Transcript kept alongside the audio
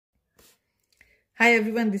Hi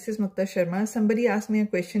everyone, this is Mukta Sharma. Somebody asked me a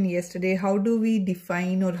question yesterday. How do we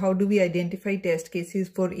define or how do we identify test cases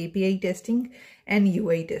for API testing and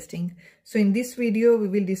UI testing? So in this video, we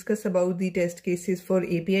will discuss about the test cases for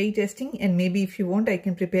API testing, and maybe if you want, I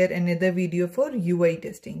can prepare another video for UI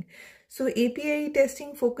testing. So API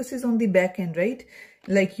testing focuses on the back end, right?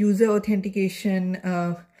 Like user authentication,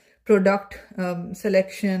 product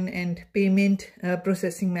selection and payment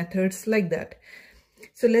processing methods like that.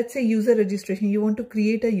 So let's say user registration, you want to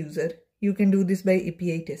create a user. You can do this by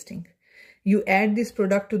API testing. You add this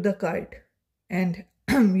product to the cart and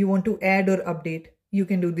you want to add or update. You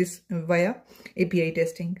can do this via API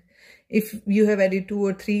testing. If you have added 2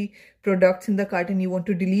 or 3 products in the cart and you want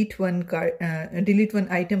to delete one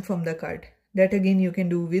item from the cart, that again you can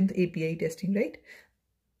do with API testing, right?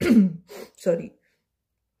 Sorry.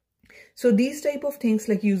 So these type of things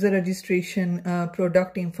like user registration,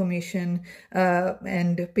 product information,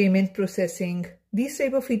 and payment processing, these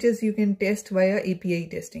type of features you can test via API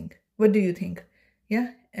testing. What do you think?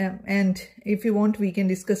 Yeah. And if you want, we can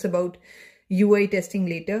discuss about UI testing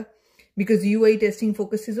later, because UI testing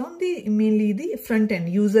focuses on mainly the front end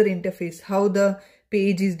user interface, how the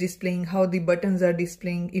page is displaying, how the buttons are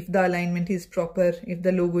displaying, if the alignment is proper, if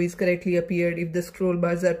the logo is correctly appeared, if the scroll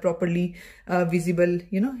bars are properly visible,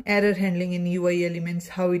 error handling in UI elements,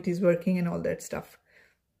 how it is working and all that stuff.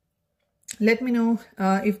 Let me know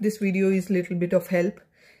if this video is a little bit of help,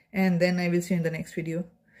 and then I will see you in the next video.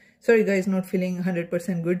 Sorry guys, not feeling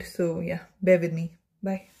 100% good, so yeah, bear with me.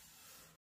 Bye.